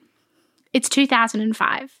It's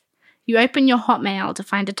 2005. You open your Hotmail to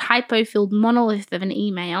find a typo-filled monolith of an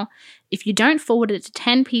email. If you don't forward it to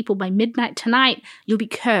 10 people by midnight tonight, you'll be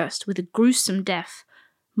cursed with a gruesome death,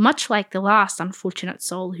 much like the last unfortunate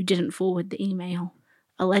soul who didn't forward the email,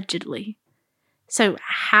 allegedly. So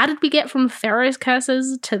how did we get from Pharaoh's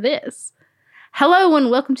curses to this? Hello and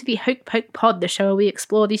welcome to the Hoke Poke Pod, the show where we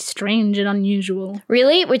explore the strange and unusual.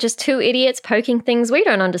 Really? We're just two idiots poking things we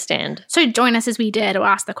don't understand. So join us as we dare to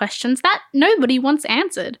ask the questions that nobody wants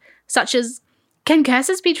answered, such as, can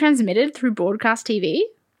curses be transmitted through broadcast TV?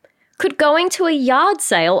 Could going to a yard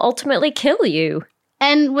sale ultimately kill you?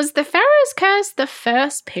 And was the Pharaoh's curse the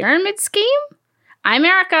first pyramid scheme? I'm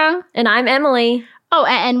Erica. And I'm Emily. Oh,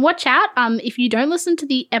 and watch out, if you don't listen to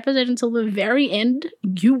the episode until the very end,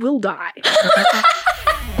 you will die.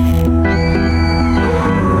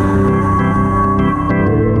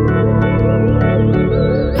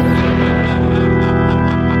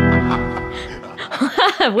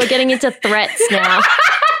 We're getting into threats now.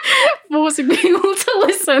 Forcing people to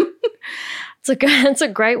listen. It's a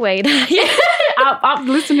great way to up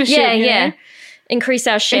listenership. Yeah. Increase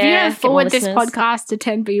our share. If you don't forward this podcast to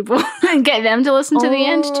 10 people and get them to listen to the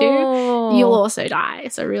end too, you'll also die.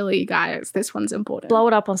 So really, guys, this one's important. Blow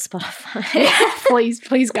it up on Spotify.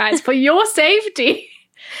 Please, guys, for your safety.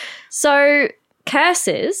 So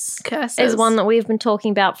curses is one that we've been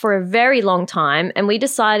talking about for a very long time, and we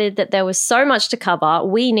decided that there was so much to cover,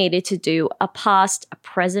 we needed to do a past, a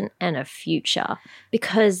present, and a future,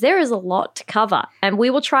 because there is a lot to cover, and we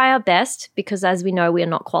will try our best because, as we know, we are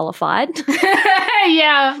not qualified.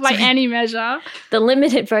 Yeah, by any measure. The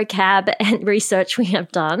limited vocab and research we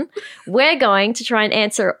have done, we're going to try and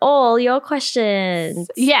answer all your questions.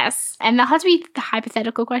 Yes, and they'll have to be the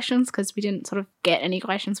hypothetical questions because we didn't sort of get any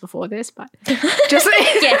questions before this, but just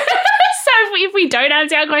Yeah. So if we don't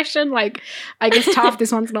answer our question, like, I guess tough,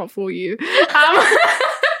 this one's not for you.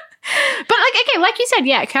 But like you said,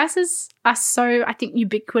 yeah, curses are so, I think,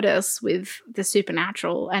 ubiquitous with the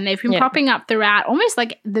supernatural, and they've been popping up throughout almost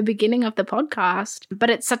like the beginning of the podcast, but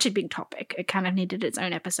it's such a big topic. It kind of needed its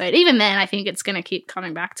own episode. Even then, I think it's going to keep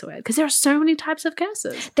coming back to it because there are so many types of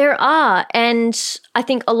curses. There are, and I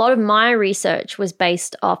think a lot of my research was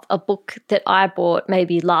based off a book that I bought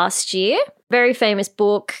maybe last year. Very famous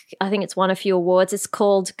book. I think it's won a few awards. It's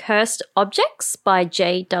called Cursed Objects by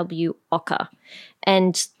J.W. Ocker.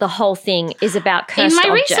 And the whole thing is about cursed objects. In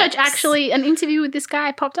my research, actually, an interview with this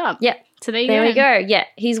guy popped up. Yeah. So there we go. Yeah.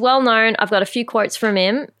 He's well known. I've got a few quotes from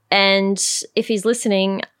him. And if he's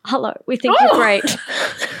listening, hello, we think you're great.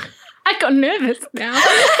 I got nervous now.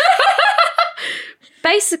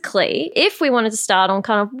 Basically, if we wanted to start on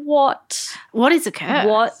kind of what is a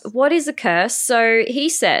curse? What is a curse? So he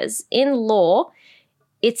says, in law,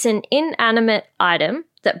 it's an inanimate item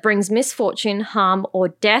that brings misfortune, harm, or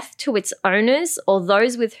death to its owners or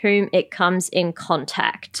those with whom it comes in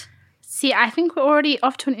contact. See, I think we're already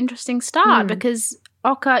off to an interesting start because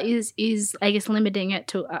Ocker is I guess, limiting it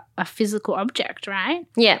to a physical object, right?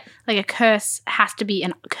 Yeah. Like a curse has to be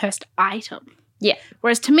a cursed item. Yeah.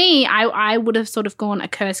 Whereas to me, I would have sort of gone, a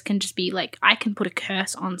curse can just be like, I can put a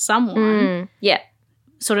curse on someone. Yeah.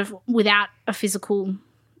 Sort of without a physical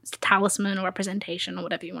talisman or representation or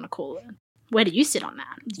whatever you want to call it. Where do you sit on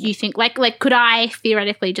that? Do you think, like, could I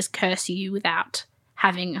theoretically just curse you without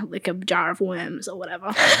having, like, a jar of worms or whatever?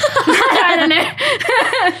 I don't know.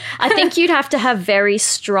 I think you'd have to have very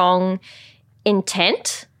strong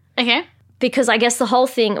intent. Okay. Because I guess the whole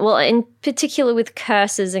thing, well, in particular with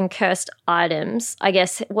curses and cursed items, I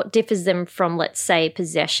guess what differs them from, let's say,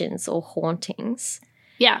 possessions or hauntings.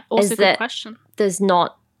 Yeah, also a good question. There's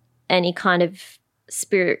not any kind of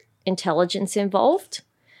spirit intelligence involved.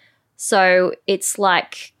 So it's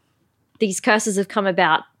like these curses have come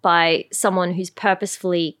about by someone who's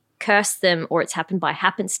purposefully cursed them, or it's happened by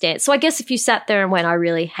happenstance. So I guess if you sat there and went, I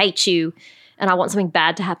really hate you and I want something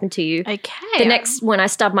bad to happen to you. Okay. When I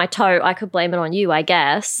stub my toe, I could blame it on you, I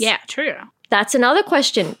guess. Yeah, true. That's another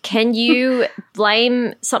question. Can you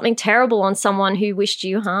blame something terrible on someone who wished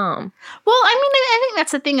you harm? Well, I mean, I think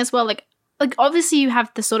that's the thing as well. Like obviously you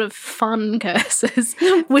have the sort of fun curses,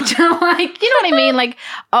 which are like, you know what I mean? Like,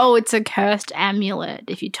 oh, it's a cursed amulet.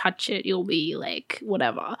 If you touch it, you'll be like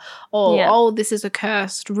whatever. Or, oh, this is a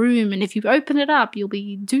cursed room. And if you open it up, you'll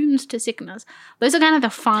be doomed to sickness. Those are kind of the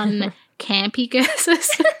fun, campy curses,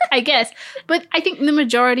 I guess. But I think the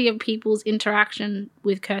majority of people's interaction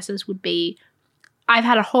with curses would be, I've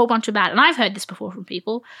had a whole bunch of bad, and I've heard this before from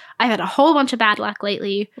people, I've had a whole bunch of bad luck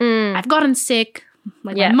lately. I've gotten sick.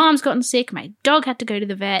 Like my mom's gotten sick, my dog had to go to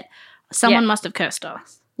the vet. Someone must have cursed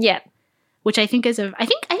us. Yeah. Which I think is I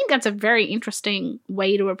think that's a very interesting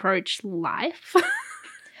way to approach life.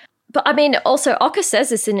 But I mean, also, Ocker says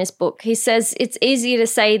this in his book. He says it's easier to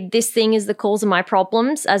say this thing is the cause of my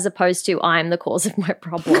problems as opposed to I'm the cause of my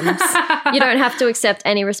problems. You don't have to accept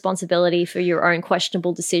any responsibility for your own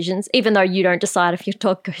questionable decisions, even though you don't decide if your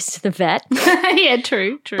dog goes to the vet. Yeah,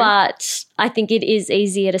 true. But I think it is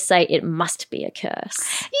easier to say it must be a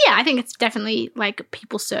curse. Yeah, I think it's definitely like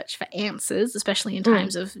people search for answers, especially in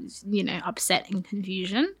times of, upset and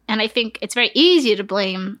confusion. And I think it's very easier to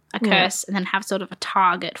blame a curse and then have sort of a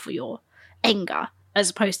target for your anger as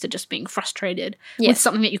opposed to just being frustrated with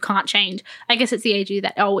something that you can't change. I guess it's the idea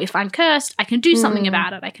that, if I'm cursed, I can do something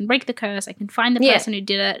about it. I can break the curse. I can find the person who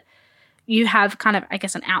did it. You have kind of, I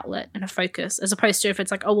guess, an outlet and a focus as opposed to if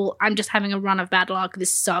it's like, I'm just having a run of bad luck.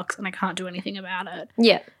 This sucks and I can't do anything about it.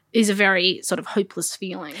 Yeah. Is a very sort of hopeless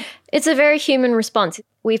feeling. It's a very human response.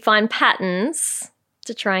 We find patterns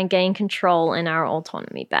to try and gain control and our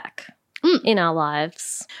autonomy back in our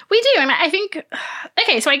lives. We do. I mean, I think,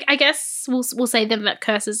 okay, so I guess we'll say then that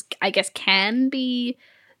curses, I guess, can be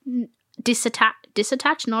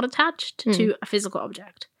disattached, not attached to a physical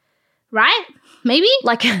object. Right? Maybe?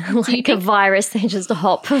 Like a virus, they just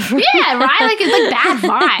hop. Yeah, right? Like it's like bad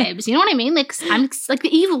vibes. You know what I mean? Like I'm like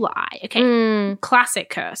the evil eye. Okay. Classic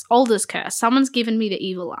curse. Oldest curse. Someone's given me the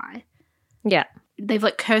evil eye. Yeah. They've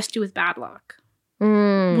like cursed you with bad luck.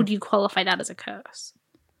 Would you qualify that as a curse?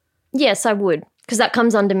 Yes, I would. Because that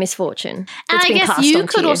comes under misfortune. And I guess you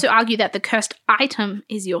could also argue that the cursed item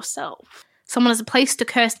is yourself. Someone has placed a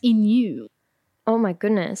curse in you. Oh my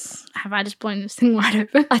goodness. Have I just blown this thing wide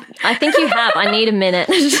open? I think you have. I need a minute.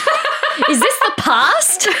 Is this the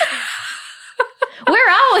past? Where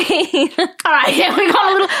are we? All right, yeah, we got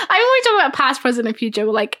a little. I mean, we talk about past, present, and future.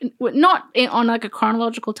 We're not on like a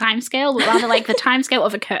chronological time scale, but rather like the time scale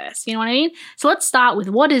of a curse. You know what I mean? So let's start with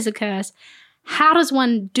what is a curse? How does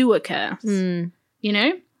one do a curse? You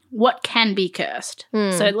know, what can be cursed?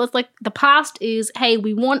 So let's the past is, hey,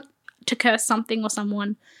 we want to curse something or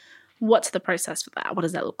someone. What's the process for that? What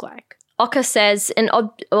does that look like? Ocker says,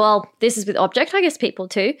 this is with object, I guess people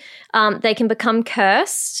too. They can become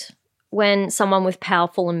cursed when someone with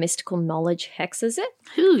powerful and mystical knowledge hexes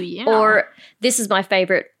it. Ooh, yeah. Or, this is my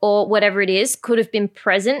favorite, or whatever it is, could have been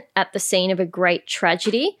present at the scene of a great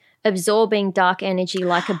tragedy, absorbing dark energy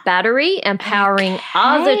like a battery and powering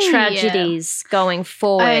other tragedies going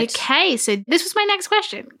forward. Okay, so this was my next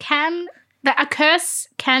question. A curse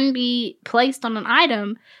can be placed on an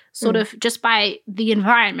item sort of just by the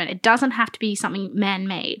environment. It doesn't have to be something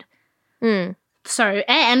man-made. So,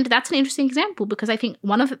 and that's an interesting example because I think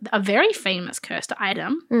a very famous cursed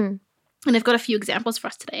item, and I've got a few examples for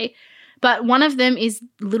us today, but one of them is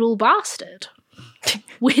Little Bastard,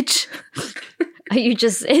 which...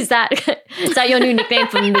 is that your new nickname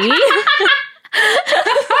for me?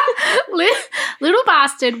 Little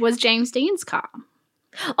Bastard was James Dean's car.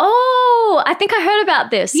 Oh, I think I heard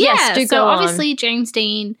about this. Yeah, yes, do so go obviously James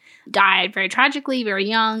Dean died very tragically, very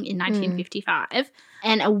young in 1955.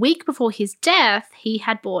 And a week before his death, he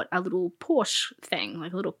had bought a little Porsche thing,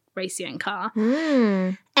 like a little racing car.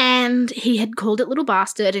 And he had called it Little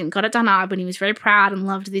Bastard and got it done up, and he was very proud and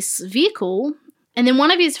loved this vehicle. And then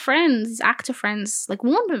one of his friends, his actor friends, like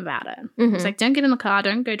warned him about it. He was like, don't get in the car,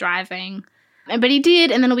 don't go driving. But he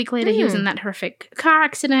did, and then a week later he was in that horrific car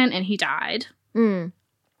accident and he died.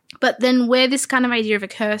 But then where this kind of idea of a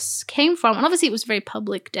curse came from, and obviously it was a very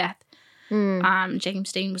public death.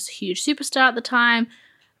 James Dean was a huge superstar at the time,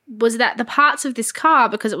 was that the parts of this car,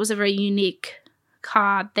 because it was a very unique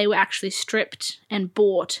car, they were actually stripped and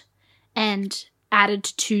bought and added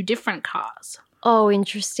to 2 different cars. Oh,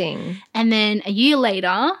 interesting. And then a year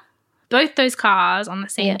later, both those cars on the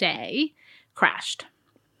same day crashed.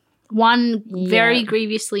 One very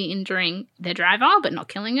grievously injuring their driver, but not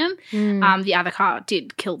killing him. The other car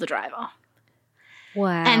did kill the driver.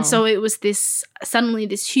 Wow. And so it was suddenly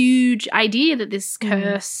this huge idea that this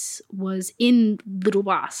curse was in Little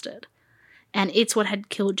Bastard. And it's what had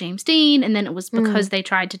killed James Dean. And then it was because they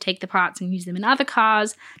tried to take the parts and use them in other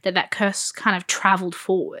cars that curse kind of traveled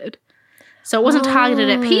forward. So it wasn't targeted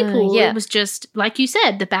at people. It was just, like you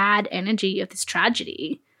said, the bad energy of this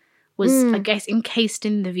tragedy was, I guess, encased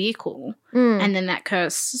in the vehicle. And then that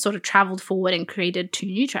curse sort of traveled forward and created 2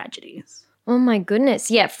 new tragedies. Oh my goodness.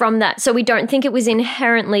 Yeah, from that. So we don't think it was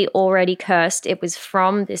inherently already cursed. It was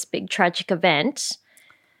from this big tragic event,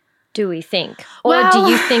 do we think? Or do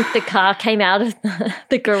you think the car came out of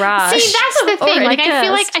the garage? See, that's the thing. Like,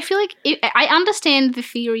 cursed? I feel like I understand the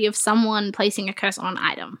theory of someone placing a curse on an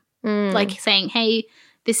item. Like saying, hey,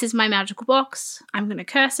 this is my magical box. I'm going to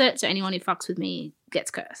curse it. So anyone who fucks with me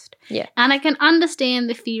gets cursed. Yeah. And I can understand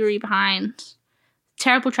the theory behind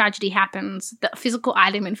terrible tragedy happens. The physical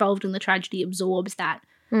item involved in the tragedy absorbs that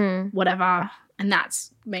whatever, and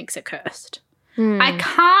that's makes it cursed. I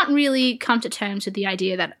can't really come to terms with the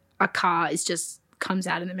idea that a car is just comes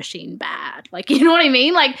out in the machine bad. Like, you know what I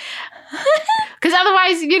mean? Like, because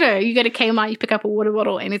otherwise, you know, you go to Kmart, you pick up a water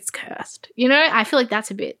bottle and it's cursed. You know, I feel like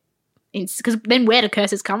that's a bit, because then where do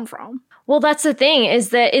curses come from? Well, that's the thing, is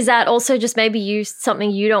that also just maybe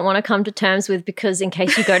something you don't want to come to terms with, because in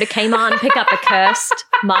case you go to Kmart and pick up a cursed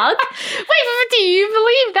mug. Wait, but do you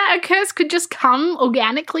believe that a curse could just come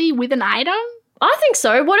organically with an item? I think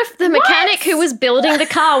so. What if the mechanic who was building the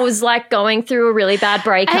car was like going through a really bad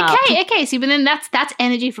breakup? Okay. See, but then that's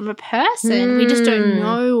energy from a person. We just don't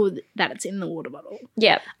know that it's in the water bottle.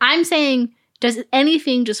 Yeah. I'm saying, does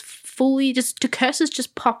anything do curses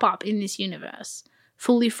just pop up in this universe,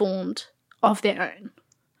 fully formed of their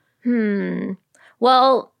own?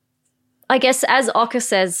 Well, I guess as Oka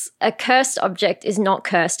says, a cursed object is not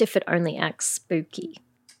cursed if it only acts spooky.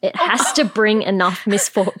 It has to bring enough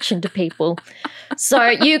misfortune to people. So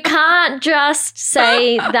you can't just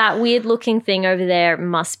say that weird-looking thing over there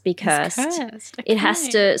must be cursed. It's cursed. Okay. It has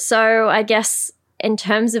to. So I guess in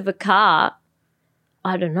terms of a car,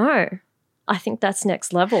 I don't know. I think that's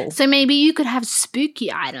next level. So maybe you could have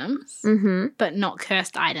spooky items, but not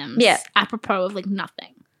cursed items. Yeah. Apropos of like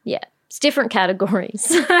nothing. Yeah. It's different categories.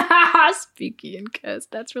 Spooky and cursed.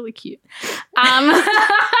 That's really cute. Because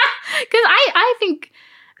I think...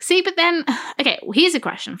 See, but then, okay, well, here's a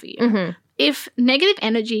question for you. If negative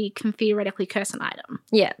energy can theoretically curse an item,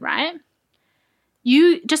 yeah, right?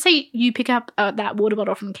 You just say you pick up that water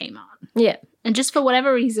bottle from Kmart. Yeah. And just for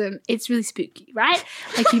whatever reason, it's really spooky, right?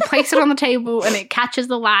 Like you place it on the table and it catches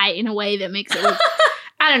the light in a way that makes it look,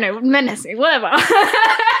 I don't know, menacing, whatever.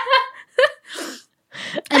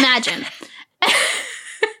 Imagine.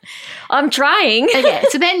 I'm trying. Okay,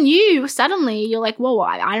 so then you're like, whoa,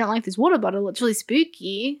 I don't like this water bottle. It's really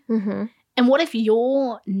spooky. And what if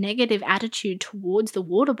your negative attitude towards the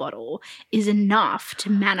water bottle is enough to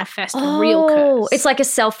manifest a real curse? It's like a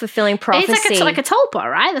self-fulfilling prophecy. It's like a tulpa,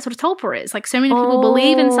 right? That's what a tulpa is. Like so many people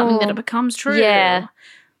believe in something that it becomes true. Yeah.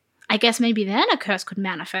 I guess maybe then a curse could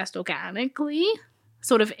manifest organically.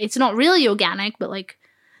 Sort of, it's not really organic, but like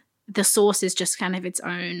the source is just kind of its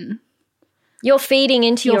own... You're feeding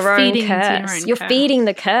into your own curse. You're feeding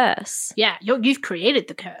the curse. Yeah, you've created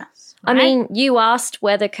the curse. Right? I mean, you asked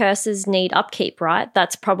whether curses need upkeep, right?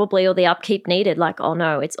 That's probably all the upkeep needed. Like, oh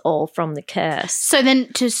no, it's all from the curse. So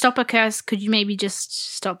then to stop a curse, could you maybe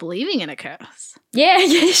just stop believing in a curse? Yeah,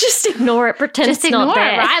 just ignore it. Pretend it's not there. Just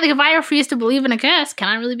ignore it, right? Like if I refuse to believe in a curse, can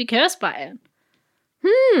I really be cursed by it?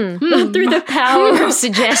 Through the power of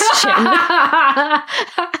suggestion.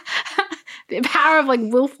 The power of like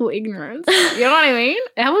willful ignorance. You know what I mean?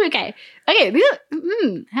 Okay.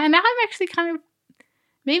 And now I'm actually kind of,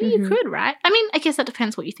 maybe you could, right? I mean, I guess that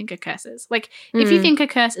depends what you think a curse is. Like if you think a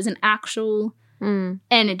curse is an actual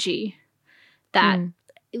energy that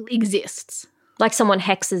exists. Like someone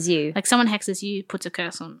hexes you. Like someone hexes you, puts a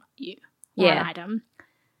curse on you or an item.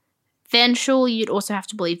 Then surely you'd also have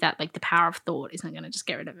to believe that like the power of thought isn't going to just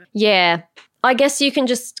get rid of it. Yeah. I guess you can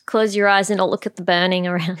just close your eyes and not look at the burning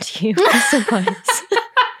around you, I suppose.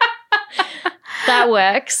 That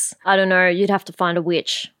works. I don't know. You'd have to find a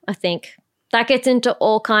witch, I think. That gets into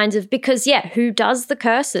all kinds of, because, yeah, who does the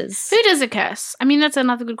curses? Who does a curse? I mean, that's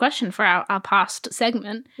another good question for our past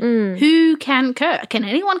segment. Who can curse? Can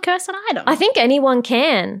anyone curse an item? I think anyone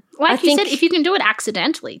can. Like you said, if you can do it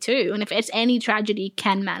accidentally too, and if it's any tragedy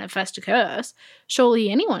can manifest a curse,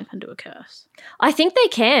 surely anyone can do a curse. I think they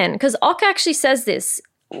can, because Ock actually says this.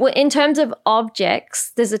 In terms of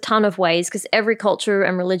objects, there's a ton of ways, because every culture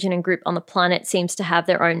and religion and group on the planet seems to have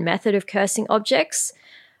their own method of cursing objects.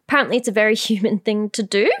 Apparently, it's a very human thing to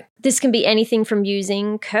do. This can be anything from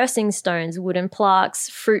using cursing stones, wooden plaques,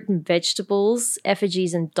 fruit and vegetables,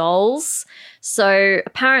 effigies and dolls. So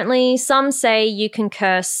apparently, some say you can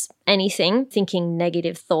curse anything, thinking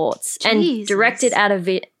negative thoughts, and direct it at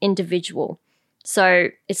an individual. So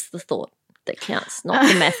it's the thought that counts, not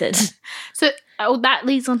the method. So that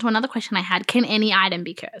leads on to another question I had. Can any item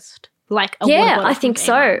be cursed? Like a water bottle I think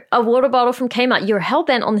so. A water bottle from Kmart. You're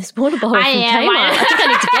hellbent on this water bottle from Kmart. I think I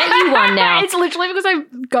need to get you one now. It's literally because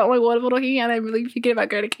I've got my water bottle here and I'm really thinking about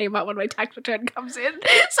going to Kmart when my tax return comes in.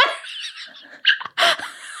 So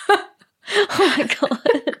oh my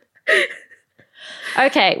God.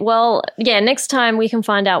 Okay, well, yeah, next time we can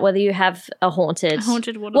find out whether you have a haunted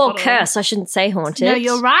water bottle. Well, curse. I shouldn't say haunted. No,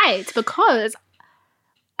 you're right, because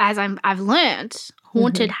as I've learnt,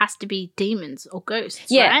 haunted has to be demons or ghosts,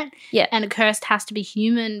 right? Yeah. And a cursed has to be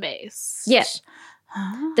human-based. Yeah.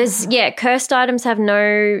 Cursed items have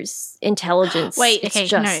no intelligence. Wait, It's okay,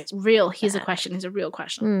 just, no, it's real. Here's a question. Here's a real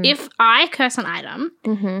question. If I curse an item,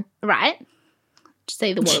 right? Just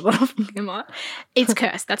say the water bottle from Kmart. It's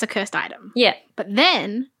cursed. That's a cursed item. Yeah, But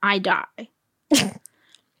then I die.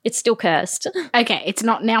 it's still cursed. Okay, it's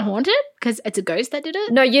not now haunted because it's a ghost that did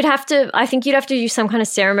it. No, I think you'd have to do some kind of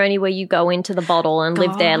ceremony where you go into the bottle and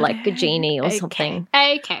live there like a genie or something.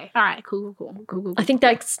 Okay, all right, cool. I think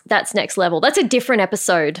that's next level. That's a different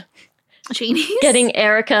episode. Genies Getting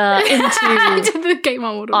Erica into the game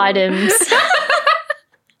on water items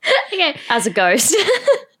Okay, as a ghost.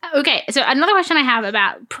 okay. So another question I have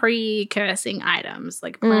about pre-cursing items,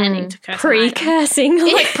 like planning to curse. an item. Pre-cursing,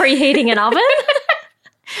 like preheating an oven.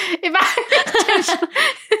 If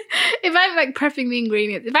I'm like prepping the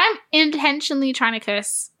ingredients, if I'm intentionally trying to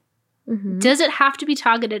curse, does it have to be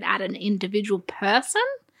targeted at an individual person?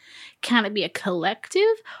 Can it be a collective,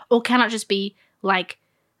 or can it just be like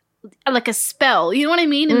a spell? You know what I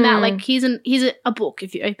mean? In that, like, here's a book.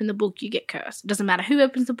 If you open the book, you get cursed. It doesn't matter who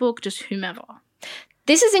opens the book, just whomever.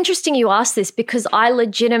 This is interesting you asked this because I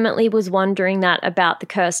legitimately was wondering that about the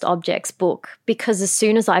Cursed Objects book, because as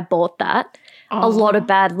soon as I bought that, a lot of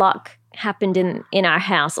bad luck happened in our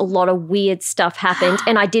house. A lot of weird stuff happened.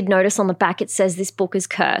 And I did notice on the back it says this book is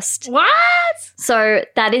cursed. What? So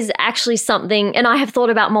that is actually something, and I have thought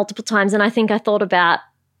about multiple times, and I think I thought about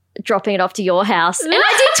dropping it off to your house. And I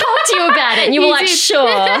did talk to you about it, and you were like, did.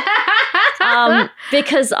 sure.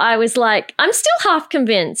 Because I was like, I'm still half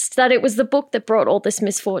convinced that it was the book that brought all this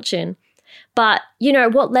misfortune. But,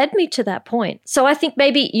 what led me to that point? So I think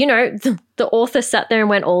maybe, the author sat there and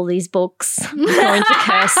went, all these books are going to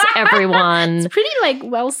curse everyone. It's pretty, like,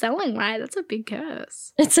 well-selling, right? That's a big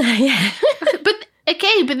curse. Yeah.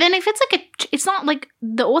 But then if it's like it's not like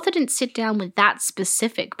the author didn't sit down with that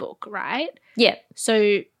specific book, right? Yeah.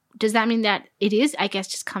 So does that mean that it is, I guess,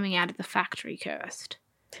 just coming out of the factory cursed?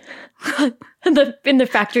 In the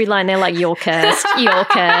factory line, they're like, you're cursed, you're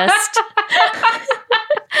cursed.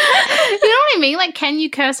 You know what I mean? Like, can you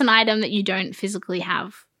curse an item that you don't physically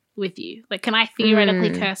have with you? Like, can I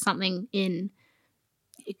theoretically curse something in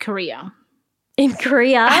Korea? In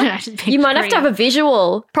Korea? You might have to have a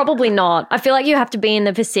visual. Probably not. I feel like you have to be in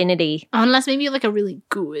the vicinity. Unless maybe you're like a really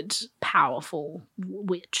good, powerful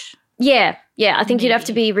witch. Yeah. I think you'd have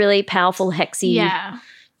to be really powerful, hexy. Yeah.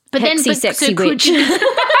 Sexy witch.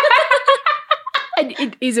 And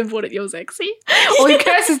it is important you're sexy. Or your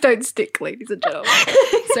curses don't stick, ladies and gentlemen.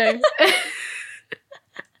 So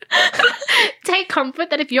take comfort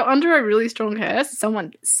that if you're under a really strong curse,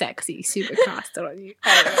 someone sexy super cast it on you.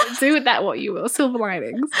 I don't know. Do with that what you will. Silver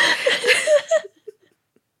linings.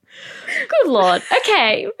 Good Lord.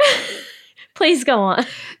 Okay. Please go on.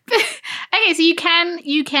 Okay, so you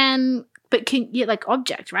can, but can you, like,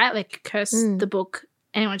 object, right? Like, curse the book,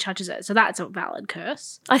 anyone touches it. So that's a valid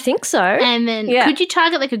curse. I think so. And then could you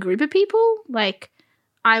target, like, a group of people? Like,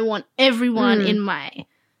 I want everyone in my,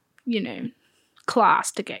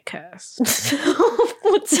 class to get cursed.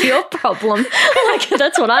 What's your problem? Like,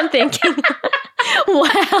 that's what I'm thinking.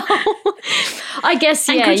 Wow. I guess,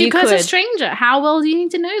 and could you curse could. a stranger? How well do you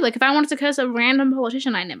need to know? Like, if I wanted to curse a random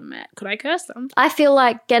politician I never met, could I curse them? I feel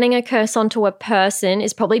like getting a curse onto a person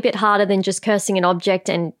is probably a bit harder than just cursing an object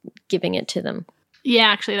and giving it to them. Yeah,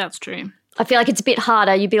 actually, that's true. I feel like it's a bit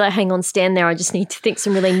harder. You'd be like, hang on, stand there. I just need to think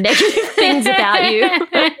some really negative things about you.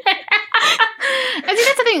 I think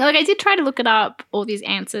that's the thing. Like, I did try to look it up, all these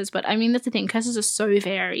answers, but I mean, that's the thing. Curses are so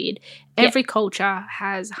varied. Every culture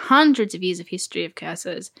has hundreds of years of history of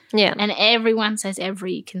curses. Yeah. And everyone says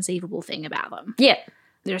every conceivable thing about them. Yeah.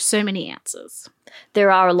 There are so many answers.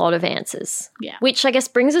 There are a lot of answers. Yeah. Which I guess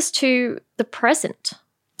brings us to the present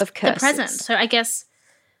of curses. The present. So I guess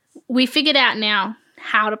we figured out now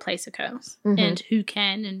how to place a curse and who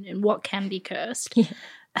can and what can be cursed. Yeah.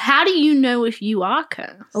 How do you know if you are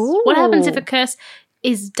cursed? Ooh. What happens if a curse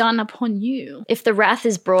is done upon you? If the wrath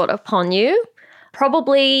is brought upon you,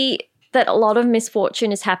 probably that a lot of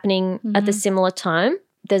misfortune is happening at the similar time.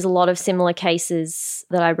 There's a lot of similar cases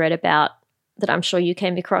that I read about that I'm sure you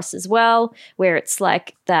came across as well, where it's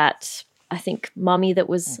like that, I think, mummy that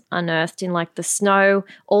was unearthed in like the snow.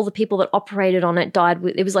 All the people that operated on it died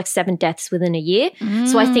it was like 7 deaths within a year.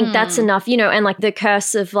 So I think that's enough, and like the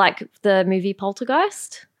curse of like the movie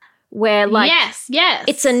Poltergeist, where like yes,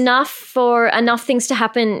 it's enough for enough things to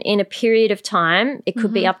happen in a period of time. It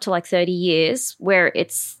could be up to like 30 years where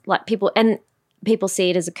it's like people see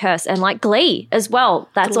it as a curse. And like Glee as well.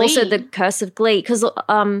 That's also the curse of Glee, because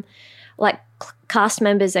like cast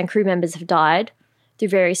members and crew members have died through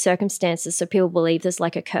various circumstances, so people believe there's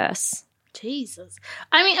like a curse. Jesus.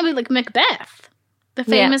 I mean, like Macbeth. The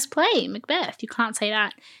famous play, Macbeth. You can't say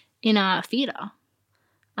that in a theatre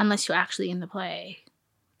unless you're actually in the play,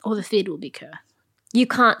 or the theatre will be cursed. You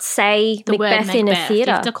can't say The word Macbeth in a You have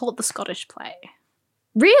theatre. to call it the Scottish play.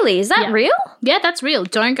 Really? Is that Yeah. real? Yeah, that's real.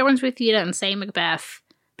 Don't go into a theatre and say Macbeth.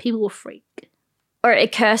 People will freak. Or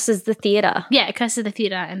it curses the theatre? Yeah, it curses the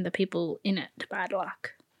theatre and the people in it to bad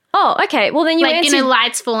luck. Oh, okay. Well, then you Like, answered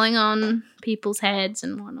lights falling on people's heads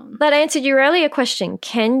and whatnot. that answered your earlier question.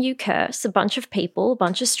 Can you curse a bunch of people, a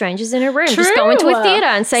bunch of strangers in a room? Just True. go into a theatre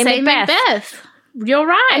and say Macbeth. You're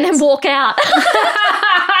right. And then walk out.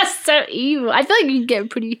 So evil. I feel like you get a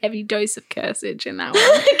pretty heavy dose of cursage in that one.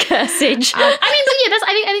 Cursage. But yeah,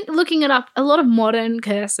 I think looking it up, a lot of modern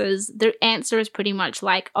curses, the answer is pretty much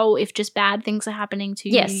like, oh, if just bad things are happening to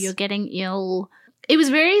Yes. you, you're getting ill. It was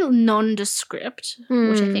very nondescript,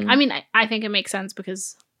 which I think, I think it makes sense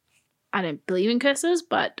because I don't believe in curses,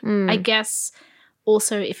 but I guess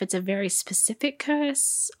also if it's a very specific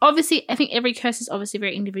curse, obviously, I think every curse is obviously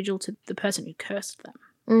very individual to the person who cursed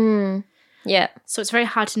them. Yeah. So it's very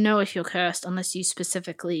hard to know if you're cursed unless you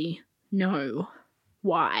specifically know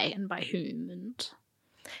why and by whom.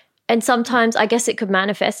 And sometimes I guess it could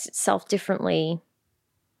manifest itself differently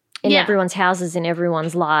in Yeah. everyone's houses, in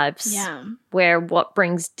everyone's lives. Yeah. Where what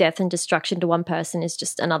brings death and destruction to one person is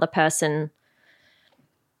just another person,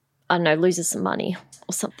 I don't know, loses some money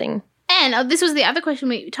or something. And this was the other question,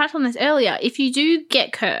 we touched on this earlier. If you do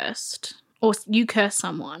get cursed or you curse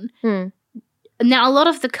someone, now a lot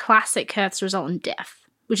of the classic curses result in death,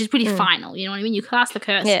 which is pretty final. You know what I mean? You cast the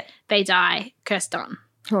curse, they die, curse done.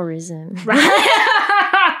 Tourism.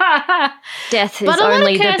 Right? Death is But a lot of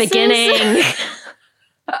only the curses- beginning.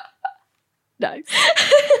 Nice.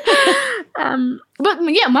 But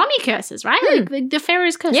yeah, mummy curses, right? Like the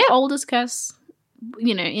Pharaoh's curse, the oldest curse,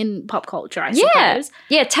 in pop culture, I suppose.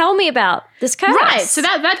 Yeah, tell me about this curse. Right, so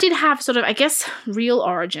that did have sort of, I guess, real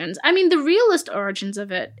origins. I mean, the realest origins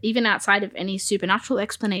of it, even outside of any supernatural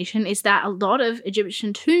explanation, is that a lot of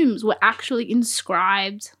Egyptian tombs were actually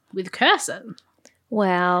inscribed with curses.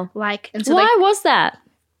 Wow. And so Why was that?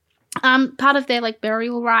 part of their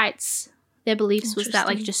burial rites, their beliefs was that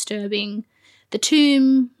disturbing the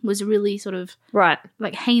tomb was a really sort of Right.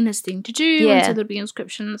 heinous thing to do. Yeah. And so there'd be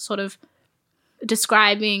inscriptions sort of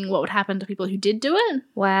describing what would happen to people who did do it.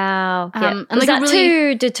 Wow. Yeah. And was a that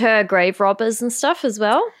really, to deter grave robbers and stuff as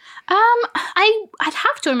well? I'd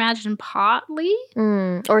have to imagine partly.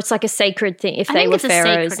 Or it's like a sacred thing if I they think were it's a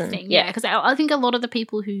pharaohs. sacred thing, yeah. Because I think a lot of the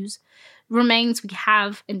people whose remains we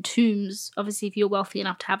have in tombs, obviously if you're wealthy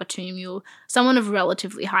enough to have a tomb, you're someone of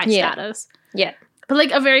relatively high status. Yeah. But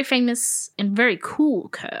a very famous and very cool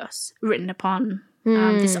curse written upon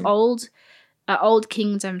this old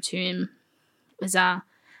kingdom tomb was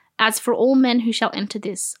as for all men who shall enter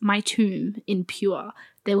this, my tomb, impure,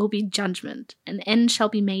 there will be judgment, an end shall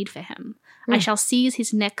be made for him. I shall seize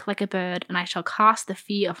his neck like a bird, and I shall cast the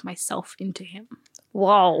fear of myself into him.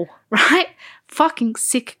 Whoa. Right? Fucking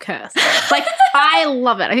sick curse. I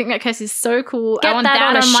love it. I think that curse is so cool. Get I want that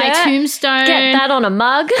on a my shirt. tombstone. Get that on a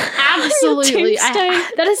mug. Absolutely. Tombstone.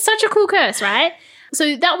 That is such a cool curse, right?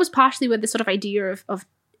 So that was partially where the sort of idea of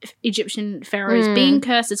Egyptian pharaohs being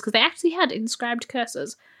curses, because they actually had inscribed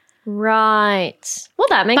curses. Right. Well,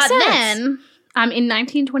 that makes sense. But then, in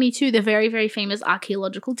 1922, the very, very famous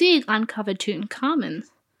archaeological dig uncovered Tutankhamun's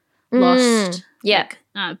lost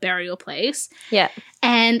burial place. Yeah.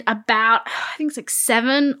 And about, I think it's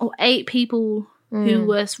 7 or 8 people who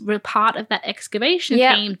were part of that excavation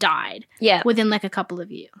team died within a couple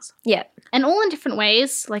of years. Yeah. And all in different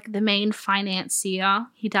ways. The main financier,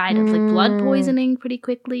 he died of blood poisoning pretty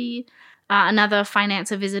quickly. Another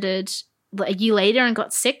financier visited a year later and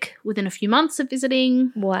got sick within a few months of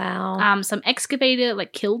visiting. Wow. Some excavator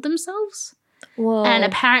killed themselves. Whoa. And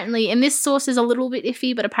apparently, and this source is a little bit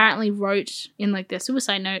iffy, but apparently wrote in their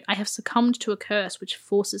suicide note, I have succumbed to a curse which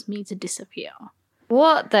forces me to disappear.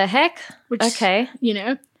 What the heck? Which, okay.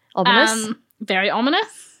 Ominous. Ominous. Very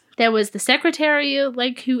ominous. There was the secretary,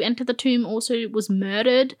 who entered the tomb, also was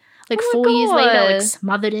murdered. 4 years later,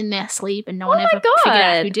 smothered in their sleep, and no one ever figured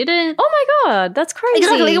out who did it. Oh my god, that's crazy.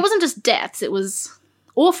 Exactly. It wasn't just deaths; it was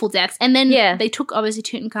awful deaths. And then they took obviously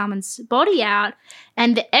Tutankhamun's body out,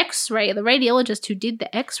 and the X-ray, the radiologist who did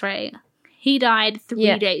the X-ray, he died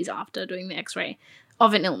 3 days after doing the X-ray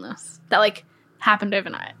of an illness that happened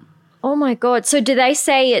overnight. Oh my god. So do they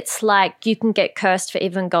say it's you can get cursed for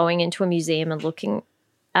even going into a museum and looking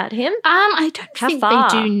at him? I don't How think far?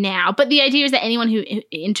 they do now. But the idea is that anyone who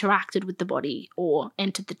interacted with the body or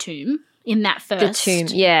entered the tomb in that first... The tomb,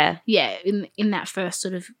 yeah. Yeah, in that first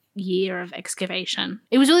sort of year of excavation.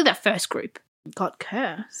 It was really that first group. got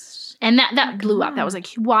cursed. And that blew up. That was like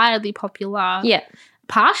wildly popular. Yeah.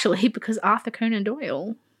 Partially because Arthur Conan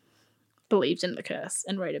Doyle believed in the curse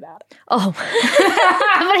and wrote about it. Oh.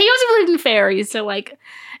 But he also believed in fairies, so like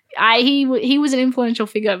he was an influential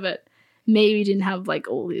figure, but maybe didn't have like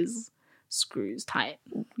all his screws tight.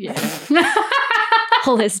 Yeah.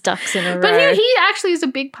 All his ducks in a row. But he actually is a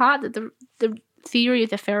big part that the theory of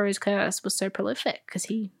the Pharaoh's curse was so prolific because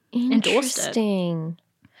he endorsed it. Interesting.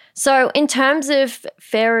 So in terms of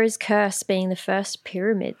Pharaoh's curse being the first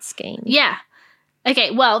pyramid scheme. Yeah.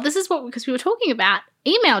 Okay, well, this is because we were talking about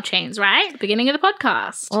email chains, right? At the beginning of the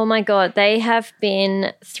podcast. Oh my God, they have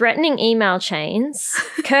been threatening email chains,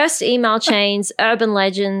 cursed email chains, urban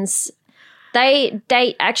legends. They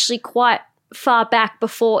date actually quite far back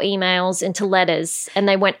before emails into letters, and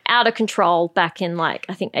they went out of control back in like,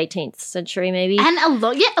 I think 18th century maybe. And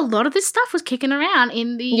a lot of this stuff was kicking around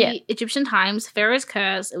in the Egyptian times. Pharaoh's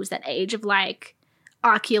curse, it was that age of like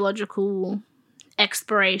archaeological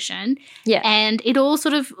exploration. Yeah. And it all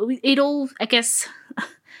I guess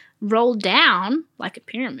rolled down like a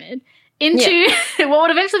pyramid into what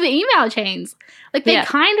would eventually be email chains. Like they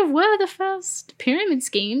kind of were the first pyramid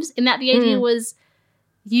schemes in that the idea was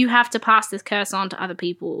you have to pass this curse on to other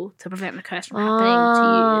people to prevent the curse from happening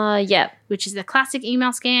to you. Yeah. Which is the classic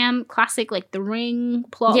email scam, classic like the Ring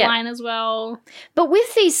plot line as well. But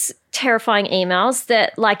with these terrifying emails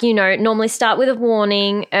that, like, you know, normally start with a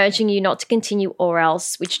warning urging you not to continue or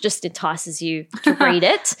else, which just entices you to read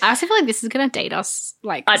it. I also feel like this is going to date us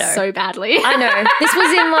like so badly. I know. This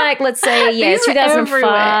was in like, let's say, 2005.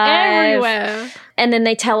 Everywhere. And then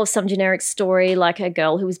they tell of some generic story, like a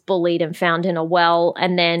girl who was bullied and found in a well.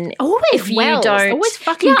 And then always wells. Always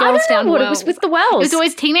fucking girls found wells. It was with the wells. It was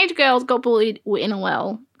always teenage girls got bullied, were in a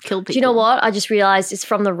well, killed people. Do you know what? I just realised it's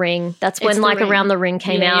from The Ring. That's when like Around the Ring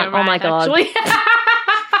came out. Right, oh my God.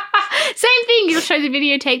 Same thing. You'll show the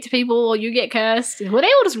videotape to people or you get cursed. Were they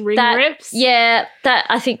all just ring rips? Yeah,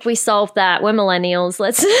 I think we solved that. We're millennials.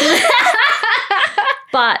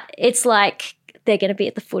 But it's like they're going to be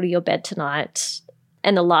at the foot of your bed tonight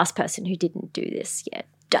and the last person who didn't do this yet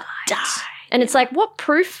died. And it's like, what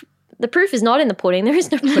proof? The proof is not in the pudding. There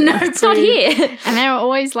is no proof. It's not here. And they're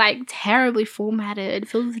always like terribly formatted,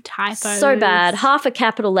 filled with typos. So bad. Half a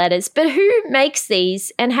capital letters. But who makes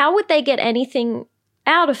these and how would they get anything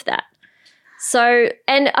out of that? So,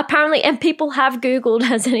 and apparently, and people have Googled,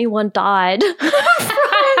 has anyone died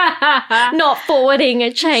from not forwarding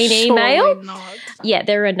a chain email? Not. Yeah,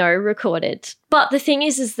 there are no recorded. But the thing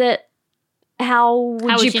is that how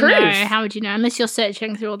would you prove? How would you know? Unless you're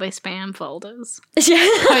searching through all those spam folders. Yeah.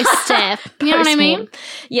 Post-step. You know what I mean?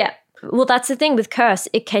 Yeah. Well, that's the thing with curse.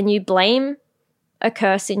 Can you blame a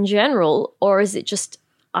curse in general, or is it just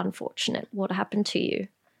unfortunate what happened to you?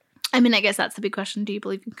 I mean, I guess that's the big question. Do you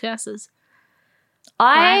believe in curses?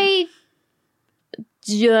 I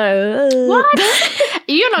don't. What?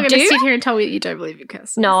 You're not going to sit here and tell me that you don't believe in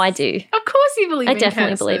curses. No, I do. Of course you believe in curses. I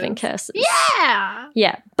definitely believe in curses. Yeah.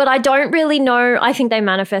 Yeah. But I don't really know. I think they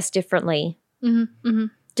manifest differently. Mm-hmm. Mm-hmm.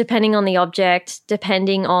 Depending on the object,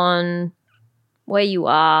 depending on where you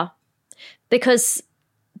are. Because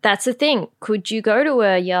that's the thing. Could you go to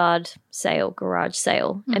a yard sale, garage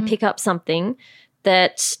sale, and pick up something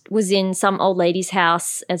that was in some old lady's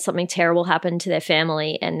house and something terrible happened to their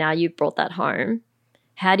family and now you brought that home?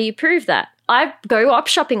 How do you prove that? I go up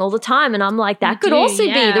shopping all the time and I'm like, that could also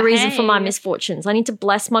be the reason for my misfortunes. I need to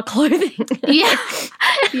bless my clothing. Yeah,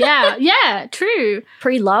 true.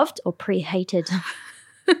 Pre-loved or pre-hated?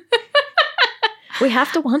 We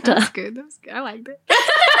have to wonder. That's good. I liked it.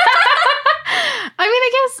 I mean,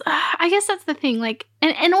 I guess that's the thing. Like,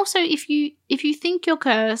 and also if you think you're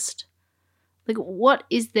cursed, like, what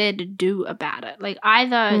is there to do about it? Like,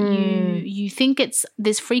 either you think it's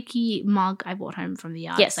this freaky mug I brought home from the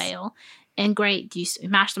yard sale, and great, you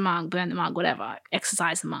smash the mug, burn the mug, whatever,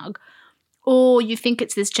 exercise the mug, or you think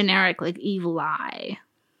it's this generic, like, evil eye.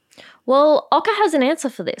 Well, Oka has an answer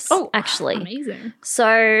for this, actually. Amazing.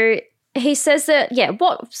 So he says that,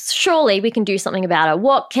 surely we can do something about it.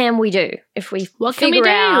 What can we do if we What can we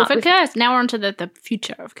do for curse? Now we're on to the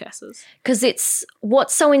future of curses. Because it's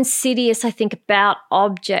what's so insidious, I think, about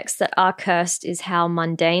objects that are cursed is how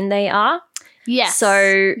mundane they are. Yes.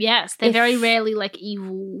 So yes, they're very rarely like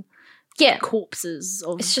evil corpses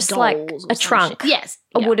of it's just dolls like a trunk. Yes.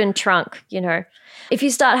 A wooden trunk, you know. If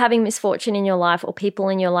you start having misfortune in your life or people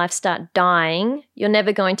in your life start dying, you're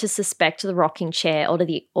never going to suspect the rocking chair or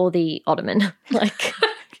the ottoman. Like,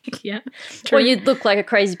 true. Or you'd look like a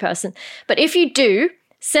crazy person. But if you do,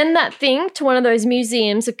 send that thing to one of those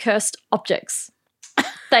museums of cursed objects.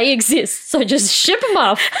 They exist, so just ship them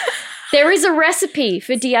off. There is a recipe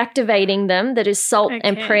for deactivating them that is salt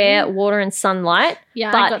and Okay. prayer, water and sunlight. Yeah,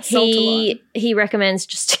 I but got salt a lot. he recommends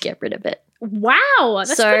just to get rid of it. Wow,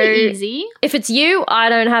 that's So, pretty easy. If it's you, I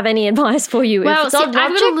don't have any advice for you. Well, if it's see, an I've got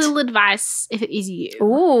a object, little advice if it is you.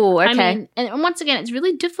 ooh, okay. I mean, and once again, it's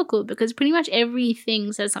really difficult because pretty much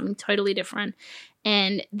everything says something totally different.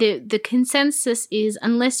 And the consensus is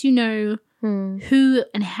unless you know who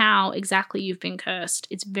and how exactly you've been cursed,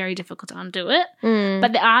 it's very difficult to undo it.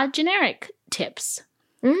 But there are generic tips.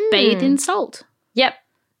 Bathe in salt. Yep.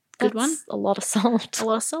 Good That's one. A lot of salt. A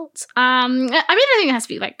lot of salt. I mean, I don't think it has to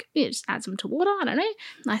be like, just add some to water. I don't know.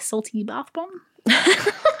 Nice salty bath bomb.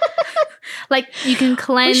 Like you can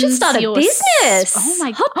cleanse. We should start a your business. Oh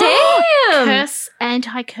my Hot god! damn. Curse,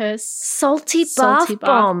 anti-curse, Salty salty bath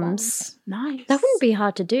bombs. Nice. That wouldn't be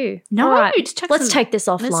hard to do. No, All right, just chuck let's some- take this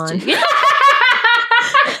Let's offline. do-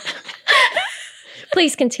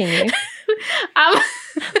 Please continue.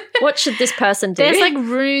 What should this person do? There's like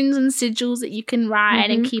runes and sigils that you can write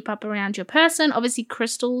and Mhm. keep up around your person. Obviously,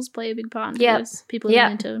 crystals play a big part in Yep. this. People are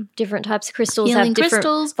Yep. into different types of crystals healing have different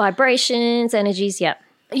crystals. vibrations, energies. Yep.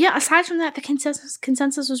 Yeah, aside from that, the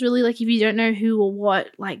consensus was really like if you don't know who or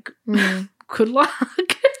what, like good luck.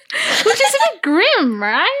 Which is a bit grim,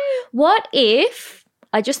 right? What if,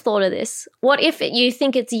 I just thought of this, what if you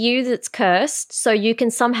think it's you that's cursed, so you can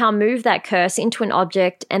somehow move that curse into an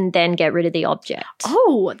object and then get rid of the object?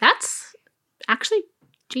 Oh, that's actually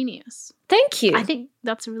genius. Thank you. I think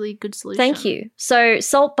that's a really good solution. Thank you. So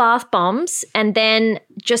salt bath bombs and then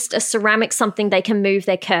just a ceramic something they can move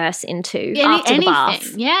their curse into after the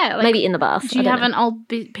bath. Yeah. Like, Maybe in the bath. do you have an old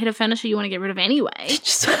bit of furniture you want to get rid of anyway?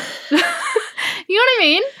 Just You know what I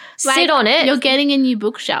mean? sit on it. You're getting a new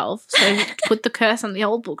bookshelf, so put the curse on the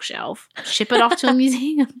old bookshelf. Ship it off to a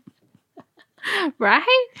museum.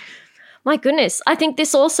 Right? My goodness. I think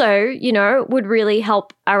this also, would really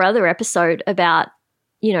help our other episode about,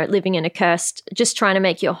 living in a cursed, just trying to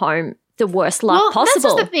make your home the worst luck possible. That's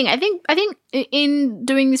just the thing. I think in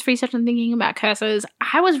doing this research and thinking about curses,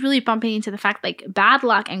 I was really bumping into the fact like bad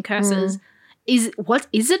luck and curses is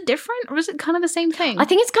it different or is it kind of the same thing? I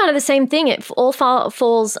think it's kind of the same thing. It all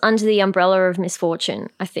falls under the umbrella of misfortune,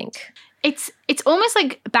 I think. It's almost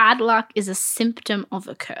like bad luck is a symptom of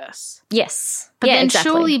a curse. Yes. But yeah, then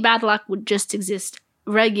exactly. surely bad luck would just exist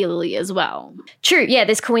regularly as well. True. Yeah,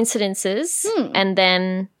 there's coincidences and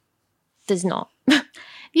then there's not.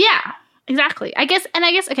 Yeah, exactly. I guess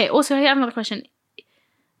okay, also I have another question.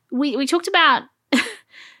 We talked about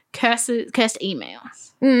cursed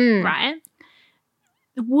emails, right?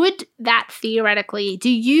 Would that theoretically, do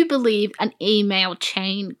you believe an email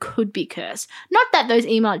chain could be cursed? Not that those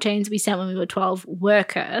email chains we sent when we were 12 were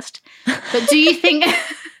cursed, but do you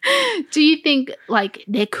think like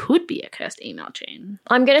there could be a cursed email chain?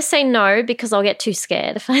 I'm going to say no because I'll get too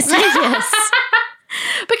scared if I say yes.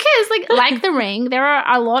 Because like the ring, there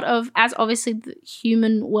are a lot of, as obviously the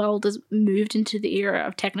human world has moved into the era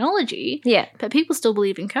of technology, Yeah. but people still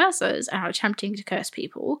believe in curses and are attempting to curse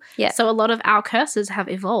people. Yeah. So a lot of our curses have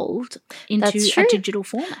evolved into That's true. a digital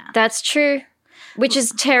format. That's true, which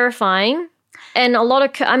is terrifying. And a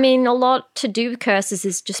lot to do with curses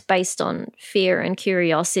is just based on fear and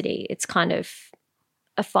curiosity. It's kind of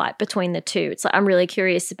a fight between the two. It's like, I'm really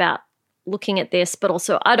curious about looking at this, but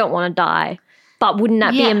also I don't want to die. But wouldn't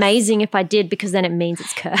that be Yes. amazing if I did, because then it means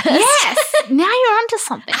it's cursed? Yes! Now you're onto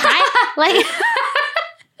something, right? Like,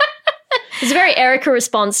 It's a very Erica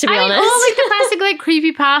response, to be honest. all like the classic like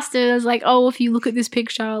creepypasta is like, oh, if you look at this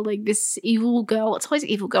picture, like this evil girl, it's always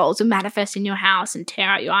evil girls will manifest in your house and tear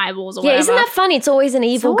out your eyeballs or yeah, whatever. isn't that funny? It's always an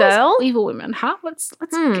It's evil always girl. evil women, huh? Let's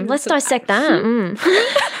Let's dissect that.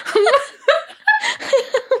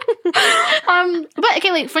 But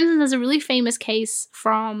okay, like for instance, there's a really famous case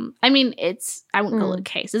from, I wouldn't call it a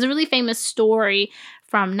case. There's a really famous story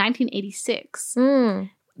from 1986.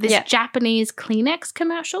 This Yeah. Japanese Kleenex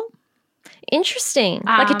commercial Interesting.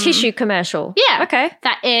 Like a tissue commercial. yeah. Okay.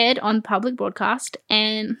 that aired on public broadcast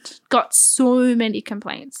and got so many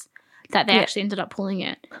complaints that they Yeah. actually ended up pulling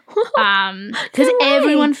it. Because No way.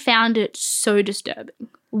 everyone found it so disturbing.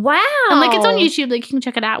 Wow. And like it's on YouTube, like you can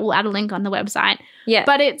check it out. We'll add a link on the website. Yeah.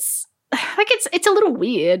 But it's like it's a little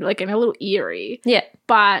weird, like and a little eerie. yeah.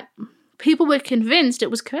 But people were convinced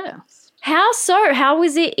it was cursed. How so? How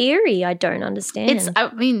was it eerie? I don't understand. I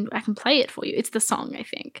can play it for you. It's the song, I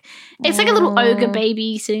think. It's like a little ogre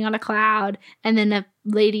baby sitting on a cloud, and then a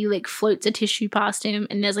lady like floats a tissue past him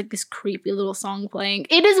and there's like this creepy little song playing.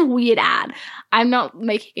 It is a weird ad. I'm not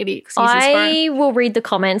making any excuses for it. I will read the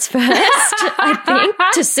comments first, I think,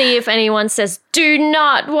 to see if anyone says, do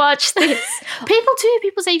not watch this. People do.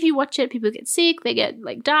 People say if you watch it, people get sick, they get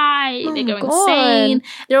like die, they go God. insane.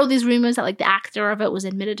 There are all these rumors that like the actor of it was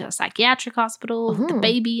admitted to a psychiatric hospital, the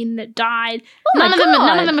baby in it died. None of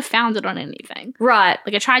them are founded on anything. Right.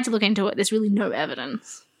 Like I tried to look into it. There's really no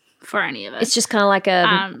evidence for any of it. It's just kind of like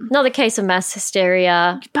another case of mass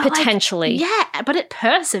hysteria, But, like, potentially. yeah, but it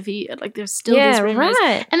persevered. Like there's still Yeah, these rumors.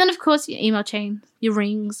 right. And then of course your email chain, your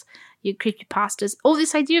rings, your creepypastas, all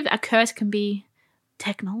this idea that a curse can be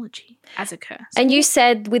technology as a curse. And you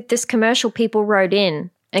said with this commercial, people wrote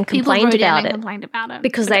in and People complained wrote in about and it complained about it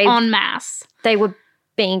because like, they en masse. they were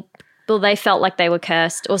being, well, they felt like they were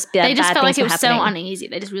cursed or They just bad felt like things it were was happening. so uneasy.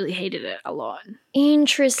 They just really hated it a lot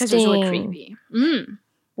Interesting. because it was really creepy.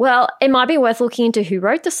 Well, it might be worth looking into who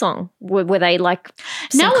wrote the song. Were they like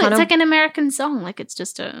some No, kind it's of, like an American song. Like it's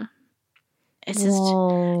just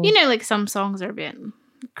Whoa. you know, like some songs are a bit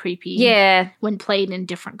creepy. Yeah, when played in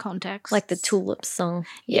different contexts, like the Tulips song.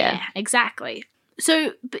 Yeah, exactly.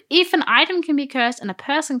 So, but if an item can be cursed and a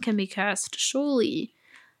person can be cursed, surely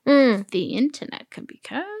the internet can be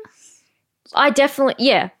cursed. I definitely,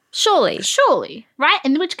 yeah, surely. Surely, right?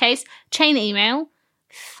 In which case, chain email,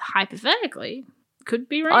 hypothetically, could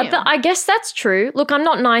be real. I guess that's true. Look, I'm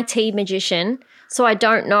not an IT magician, so I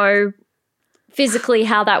don't know physically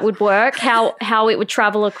how that would work, how it would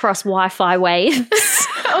travel across Wi-Fi waves.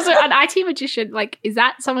 Also, an IT magician, like, is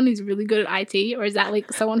that someone who's really good at IT, or is that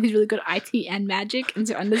like someone who's really good at IT and magic, and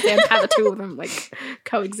to understand how the two of them like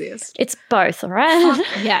coexist? It's both, all right?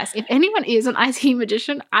 Yes, if anyone is an IT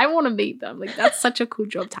magician, I want to meet them. Like, that's such a cool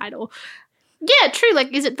job title. Yeah, true.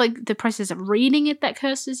 Like, is it like the process of reading it that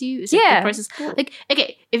curses you? Is it Yeah. the process? Like,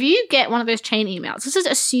 okay, if you get one of those chain emails, let's just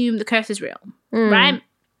assume the curse is real, right?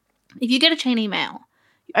 If you get a chain email,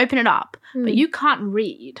 you open it up, but you can't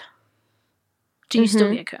read, do you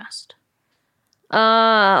still get cursed?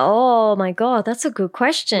 Oh my God, that's a good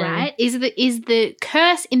question. Right? Is the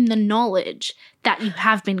curse in the knowledge that you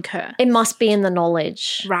have been cursed? It must be in the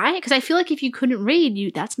knowledge. Right? Because I feel like if you couldn't read,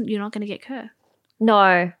 you're not going to get cursed.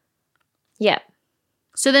 No. Yeah.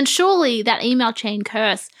 So then surely that email chain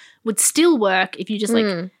curse would still work if you just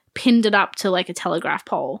like pinned it up to like a telegraph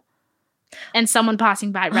pole and someone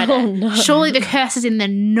passing by read it. Oh, no. Surely the curse is in the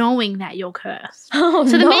knowing that you're cursed. Oh,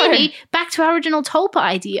 So no. then maybe back to our original Tulpa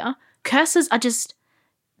idea, curses are just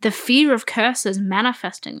the fear of curses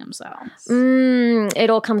manifesting themselves. It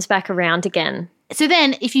all comes back around again. So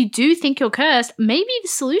then if you do think you're cursed, maybe the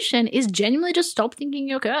solution is genuinely just stop thinking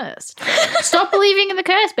you're cursed. Stop believing in the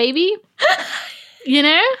curse, baby. You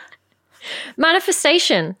know?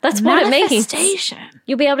 Manifestation. That's what it means. Manifestation.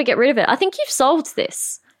 You'll be able to get rid of it. I think you've solved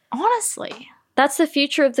this. Honestly. That's the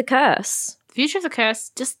future of the curse. Future of the curse,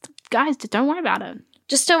 just guys, don't worry about it.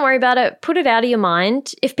 Just don't worry about it. Put it out of your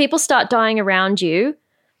mind. If people start dying around you,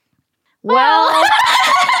 well,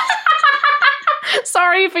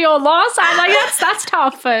 sorry for your loss. I'm like, that's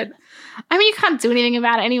tough, but I mean, you can't do anything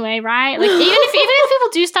about it anyway, right? Like, even if people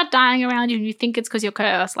do start dying around you and you think it's because you're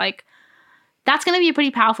cursed, like, that's going to be a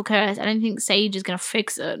pretty powerful curse. I don't think Sage is going to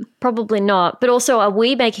fix it. probably not. But also, are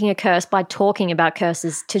we making a curse by talking about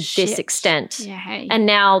curses to Shit. this extent? Yeah, hey. And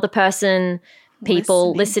now the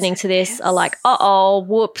people listening to this are like, uh-oh,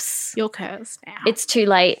 whoops. You're cursed now. It's too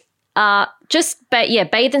late.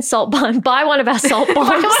 Bathe in salt bomb. Buy one of our salt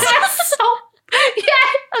bombs.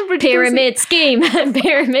 Yeah. Pyramid scheme.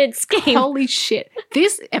 Pyramid scheme. Holy shit.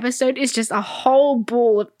 This episode is just a whole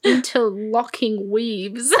ball of interlocking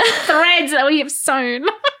weaves, threads that we have sewn.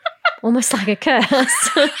 Almost like a curse.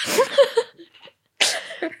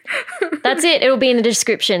 That's it. It'll be in the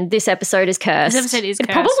description. This episode is cursed. This episode is It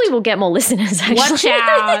cursed. probably will get more listeners, actually. Watch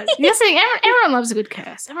out. Yes, everyone loves a good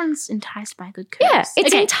curse. Everyone's enticed by a good curse. Yeah,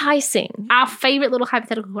 it's Okay. enticing. Our favorite little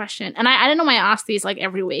hypothetical question, and I don't know why I ask these like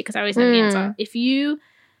every week because I always know the answer. If you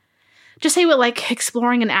just say we're like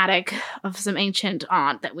exploring an attic of some ancient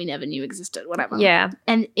art that we never knew existed, whatever. Yeah.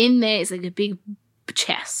 And in there is like a big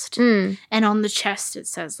chest, Mm. and on the chest it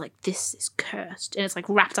says like this is cursed, and it's like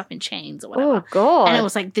wrapped up in chains or whatever. Oh, God. And it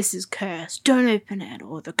was like this is cursed. Don't open it,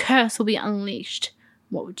 or the curse will be unleashed.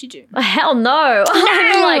 What would you do? Oh, hell no.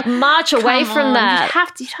 I'd like march away Come from on, that.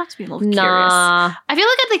 You'd have to be a little curious. Nah. I feel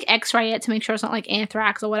like I'd like X-ray it to make sure it's not like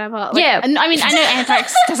anthrax or whatever. Like, Yeah. and I mean, I know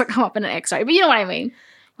anthrax doesn't come up in an X-ray, but you know what I mean.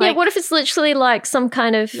 Yeah, Like, what if it's literally like some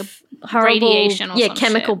kind of horrible radiation or some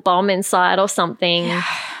chemical shit. bomb inside or something?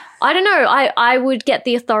 I don't know. I would get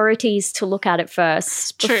the authorities to look at it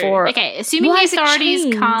first True. before. Okay, assuming Why the is it authorities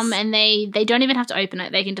chains? come and they don't even have to open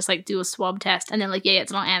it. They can just like do a swab test and then like, yeah,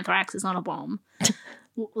 it's not anthrax. It's not a bomb.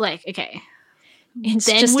 Like, okay. It's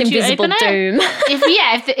Then just would you invisible open it? doom.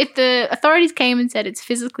 If the authorities came and said it's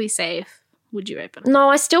physically safe, would you open it? No,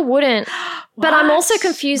 I still wouldn't. But I'm What? also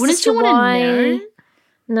confused Wouldn't as to you wanna why. know?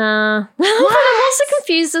 Nah. But I'm also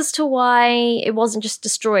confused as to why it wasn't just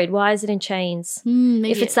destroyed. Why is it in chains?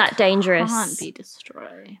 Maybe If it's it that dangerous. can't be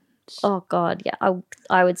destroyed. Oh, God. Yeah,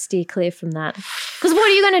 I would steer clear from that. Because what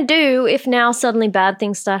are you going to do if now suddenly bad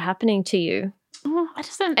things start happening to you? Oh, I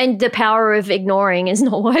just don't. And the power of ignoring is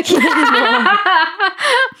not working anymore.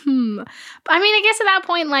 I mean, I guess at that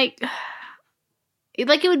point, like it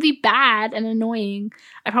would be bad and annoying.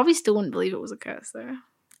 I probably still wouldn't believe it was a curse, though.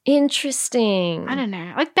 Interesting. I don't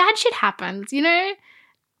know. Like, bad shit happens, you know?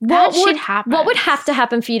 What Bad shit would, happens. what would have to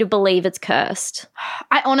happen for you to believe it's cursed?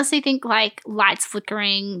 I honestly think, like, lights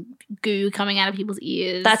flickering, goo coming out of people's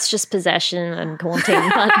ears. That's just possession and haunting. But you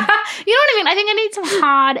know what I mean? I think I need some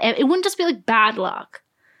hard... It wouldn't just be, like, bad luck.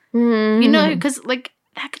 Mm. You know? Because, like,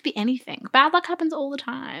 that could be anything. Bad luck happens all the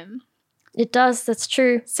time. It does. That's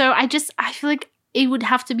true. So I feel like it would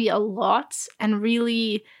have to be a lot and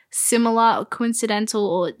really similar or coincidental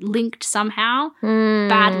or linked somehow.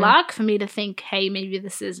 Bad luck for me to think, hey, maybe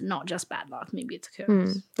this is not just bad luck. Maybe it's a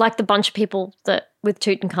curse. Like the bunch of people that with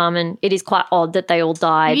Tutankhamun, it is quite odd that they all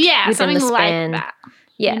died Yeah, within something the span. like that.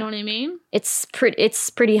 Yeah, You know what I mean? it's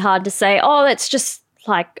pretty hard to say. Oh, that's just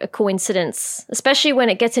like a coincidence, especially when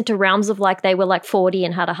it gets into realms of like they were like 40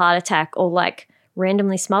 and had a heart attack, or like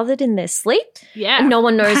randomly smothered in their sleep. Yeah. And no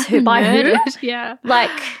one knows who by who. Murdered. Yeah.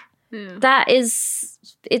 Like Yeah. that is,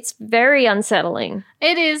 it's very unsettling.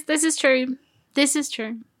 It is. This is true. This is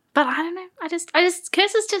true. But I don't know. I just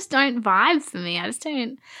curses just don't vibe for me. I just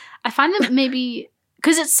don't. I find them maybe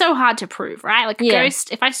because it's so hard to prove, right? Like a Yeah.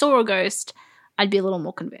 ghost. If I saw a ghost, I'd be a little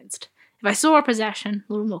more convinced. If I saw a possession,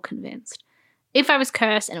 a little more convinced. If I was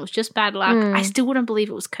cursed and it was just bad luck, I still wouldn't believe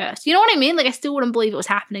it was cursed. You know what I mean? Like I still wouldn't believe it was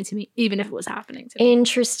happening to me, even if it was happening to me.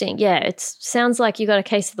 Interesting. Yeah, it sounds like you got a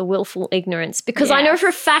case of the willful ignorance, because I know Yes. for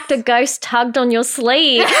a fact a ghost tugged on your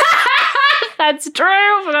sleeve. That's true.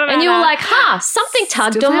 I forgot about And you were that. like, something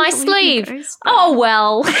tugged Still on my don't believe in sleeve. ghosts, though. Oh,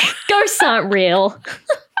 well, ghosts aren't real.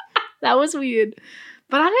 That was weird.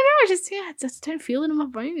 But I don't know. I just don't feel it in my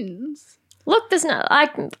bones. Look, there's no, I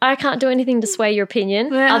can't do anything to sway your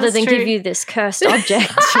opinion Yeah, other that's than true. give you this cursed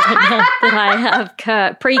object right now that I have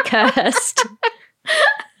pre-cursed.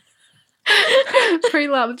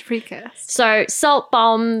 Pre-loved, pre-cursed. So salt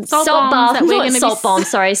bombs, Salt salt bombs that bath, we're not gonna be salt bombs,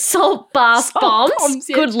 sorry, salt bath Salt bombs. bombs,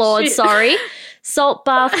 yeah, Good lord, shit. sorry. Salt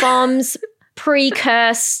bath bombs,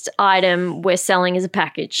 pre-cursed item we're selling as a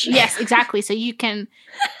package. Yes, exactly. So you can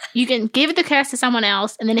give the curse to someone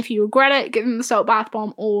else, and then if you regret it, give them the salt bath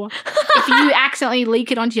bomb, or if you accidentally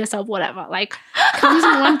leak it onto yourself, whatever. Like, comes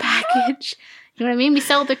in one package. You know what I mean? We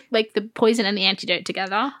sell the poison and the antidote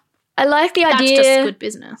together. I like the That's idea. just good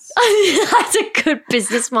business. That's a good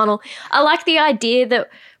business model. I like the idea that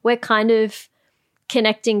we're kind of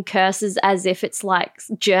connecting curses as if it's like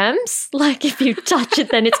germs. Like if you touch it,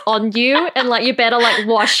 then it's on you, and like you better like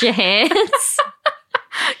wash your hands.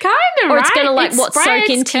 Kind of, Or right? it's gonna, like, what, soak spreads,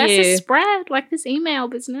 into curses you. spread, like this email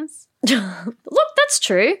business. Look, that's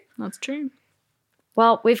true. That's true.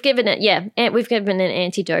 Well, we've given it, we've given an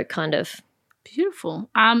antidote kind of. Beautiful.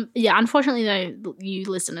 Yeah, unfortunately though, you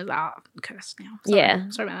listeners are cursed now. Yeah.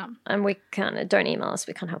 Sorry about And we kind of, don't email us,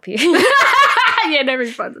 we can't help you. that. Yeah, no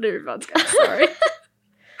refunds, guys. Sorry.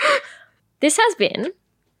 This has been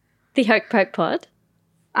the Hoke Poke Pod,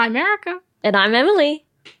 I'm Erica. and I'm Emily.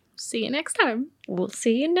 See you next time. We'll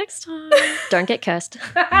see you next time. Don't get cursed.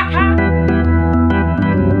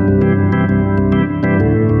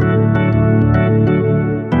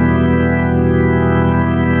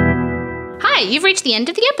 Hi, you've reached the end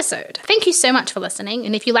of the episode. Thank you so much for listening,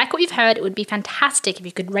 and if you like what you've heard, it would be fantastic if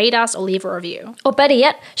you could rate us or leave a review. Or better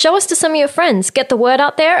yet, show us to some of your friends. Get the word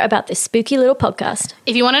out there about this spooky little podcast.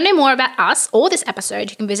 If you want to know more about us or this episode,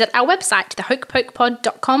 you can visit our website,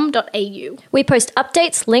 thehokepokepod.com.au. We post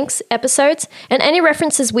updates, links, episodes, and any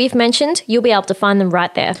references we've mentioned, you'll be able to find them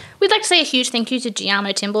right there. We'd like to say a huge thank you to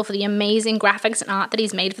Giamo Timble for the amazing graphics and art that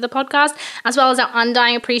he's made for the podcast, as well as our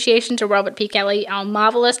undying appreciation to Robert P. Kelly, our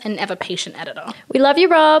marvelous and ever patient editor. We love you,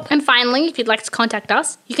 Rob. And finally, if you'd like to contact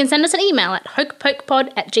us, you can send us an email at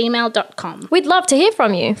hokepokepod@gmail.com. We'd love to hear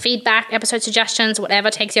from you. Feedback, episode suggestions, whatever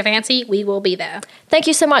takes your fancy, we will be there. Thank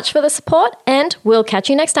you so much for the support, and we'll catch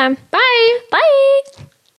you next time. Bye! Bye.